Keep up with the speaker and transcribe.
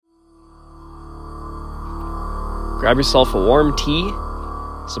Grab yourself a warm tea,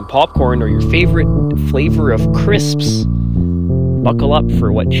 some popcorn, or your favorite flavor of crisps. Buckle up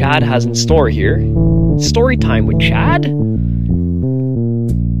for what Chad has in store here. Story time with Chad.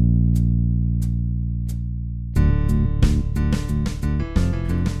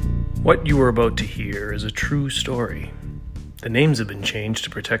 What you are about to hear is a true story. The names have been changed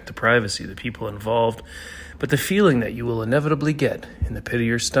to protect the privacy of the people involved, but the feeling that you will inevitably get in the pit of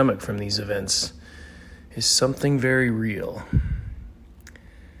your stomach from these events is something very real.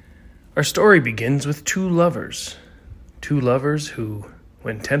 Our story begins with two lovers who,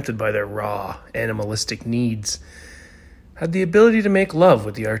 when tempted by their raw, animalistic needs, had the ability to make love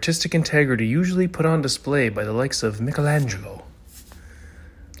with the artistic integrity usually put on display by the likes of Michelangelo.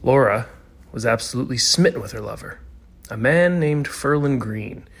 Laura was absolutely smitten with her lover. A man named Ferland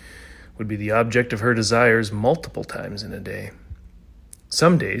Green would be the object of her desires multiple times in a day.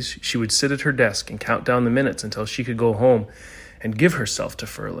 Some days she would sit at her desk and count down the minutes until she could go home and give herself to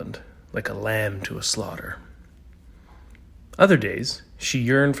Ferland, like a lamb to a slaughter. Other days she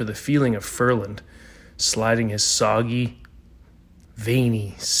yearned for the feeling of Ferland sliding his soggy,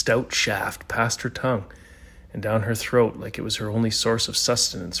 veiny, stout shaft past her tongue and down her throat like it was her only source of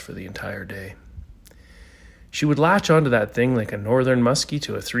sustenance for the entire day. She would latch onto that thing like a northern muskie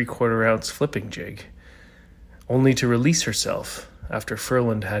to a 3/4-ounce flipping jig, only to release herself after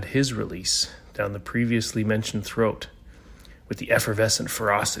Ferland had his release down the previously mentioned throat with the effervescent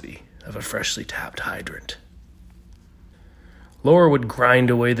ferocity of a freshly tapped hydrant. Laura would grind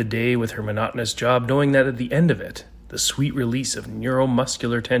away the day with her monotonous job, knowing that at the end of it, the sweet release of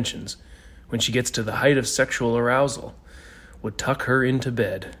neuromuscular tensions, when she gets to the height of sexual arousal, would tuck her into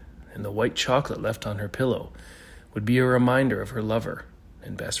bed, and the white chocolate left on her pillow would be a reminder of her lover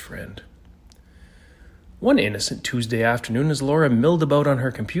and best friend. One innocent Tuesday afternoon, as Laura milled about on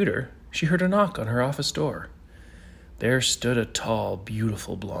her computer, she heard a knock on her office door. There stood a tall,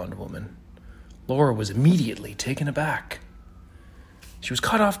 beautiful blonde woman. Laura was immediately taken aback. She was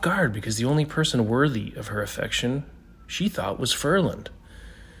caught off guard because the only person worthy of her affection she thought was Ferland.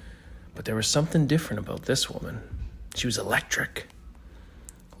 But there was something different about this woman. She was electric.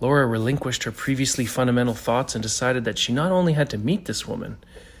 Laura relinquished her previously fundamental thoughts and decided that she not only had to meet this woman,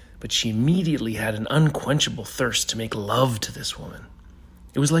 but she immediately had an unquenchable thirst to make love to this woman.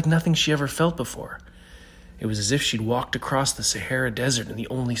 It was like nothing she ever felt before. It was as if she'd walked across the Sahara Desert and the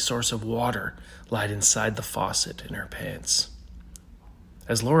only source of water lied inside the faucet in her pants.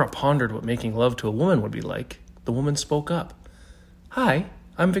 As Laura pondered what making love to a woman would be like, the woman spoke up. "Hi,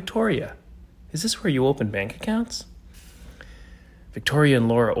 I'm Victoria. Is this where you open bank accounts?" Victoria and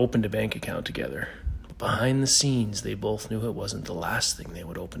Laura opened a bank account together, but behind the scenes they both knew it wasn't the last thing they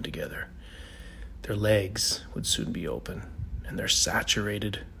would open together. Their legs would soon be open, and their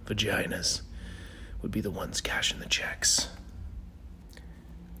saturated vaginas would be the ones cashing the checks.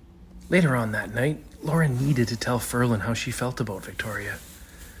 Later on that night, Laura needed to tell Ferland how she felt about Victoria.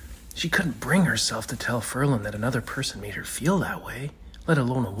 She couldn't bring herself to tell Ferland that another person made her feel that way, let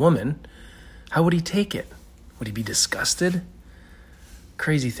alone a woman. How would he take it? Would he be disgusted?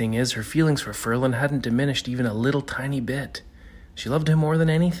 Crazy thing is, her feelings for Ferland hadn't diminished even a little tiny bit. She loved him more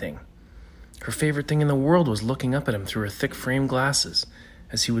than anything. Her favorite thing in the world was looking up at him through her thick frame glasses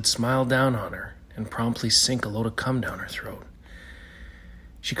as he would smile down on her and promptly sink a load of cum down her throat.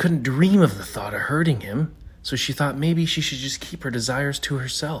 She couldn't dream of the thought of hurting him, so she thought maybe she should just keep her desires to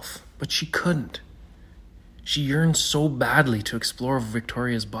herself. But she couldn't. She yearned so badly to explore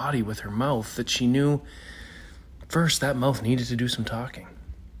Victoria's body with her mouth that she knew, first, that mouth needed to do some talking.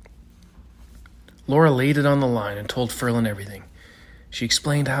 Laura laid it on the line and told Ferland everything. She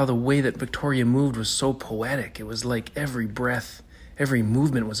explained how the way that Victoria moved was so poetic. It was like every breath, every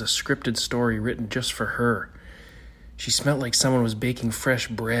movement was a scripted story written just for her. She smelled like someone was baking fresh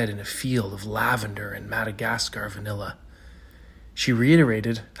bread in a field of lavender and Madagascar vanilla. She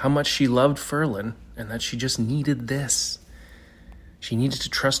reiterated how much she loved Ferland and that she just needed this. She needed to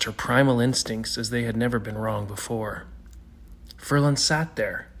trust her primal instincts as they had never been wrong before. Ferland sat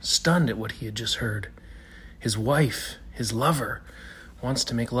there, stunned at what he had just heard. His wife, his lover, wants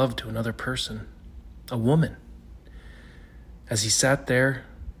to make love to another person, a woman. As he sat there,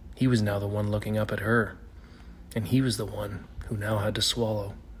 he was now the one looking up at her, and he was the one who now had to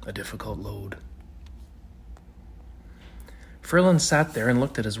swallow a difficult load. Ferland sat there and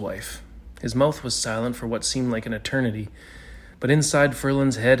looked at his wife. His mouth was silent for what seemed like an eternity, but inside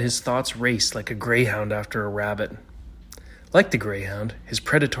Ferland's head his thoughts raced like a greyhound after a rabbit. Like the greyhound, his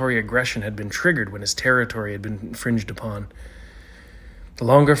predatory aggression had been triggered when his territory had been infringed upon. The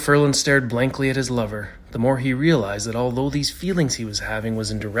longer Ferland stared blankly at his lover, the more he realized that although these feelings he was having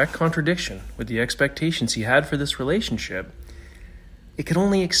was in direct contradiction with the expectations he had for this relationship, it could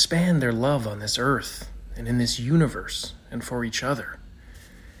only expand their love on this earth and in this universe and for each other.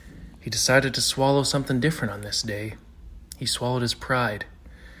 He decided to swallow something different on this day. He swallowed his pride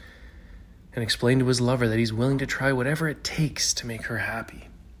and explained to his lover that he's willing to try whatever it takes to make her happy.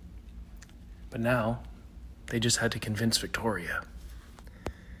 But now, they just had to convince Victoria.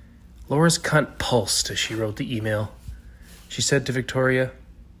 Laura's cunt pulsed as she wrote the email. She said to Victoria,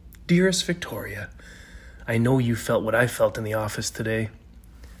 "Dearest Victoria, I know you felt what I felt in the office today.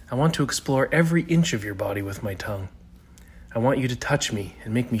 I want to explore every inch of your body with my tongue. I want you to touch me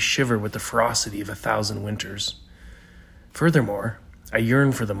and make me shiver with the ferocity of 1,000 winters. Furthermore, I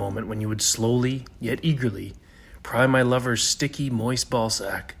yearn for the moment when you would slowly, yet eagerly, pry my lover's sticky, moist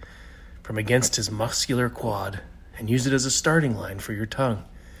ballsack from against his muscular quad and use it as a starting line for your tongue.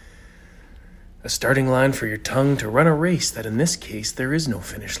 A starting line for your tongue to run a race that in this case there is no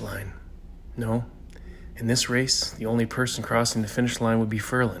finish line. No, in this race, the only person crossing the finish line would be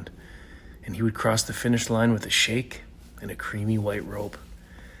Ferland, and he would cross the finish line with a shake and a creamy white robe."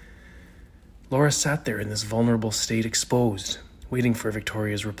 Laura sat there in this vulnerable state, exposed, waiting for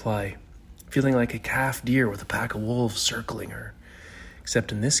Victoria's reply, feeling like a calf deer with a pack of wolves circling her,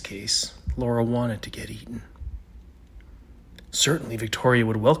 except in this case, Laura wanted to get eaten. Certainly, Victoria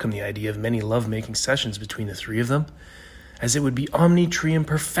would welcome the idea of many love-making sessions between the three of them, as it would be omni trium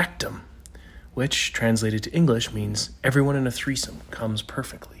perfectum, which, translated to English, means everyone in a threesome comes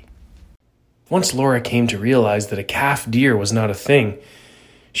perfectly. Once Laura came to realize that a calf deer was not a thing,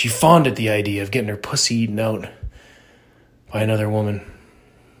 she fawned at the idea of getting her pussy eaten out by another woman.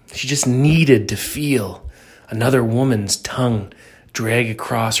 She just needed to feel another woman's tongue drag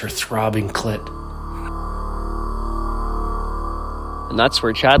across her throbbing clit. And that's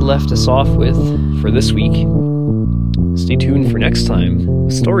where Chad left us off with for this week. Stay tuned for next time,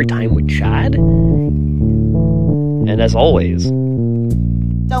 Storytime with Chad. And as always,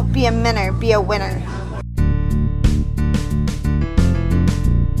 don't be a minner, be a winner.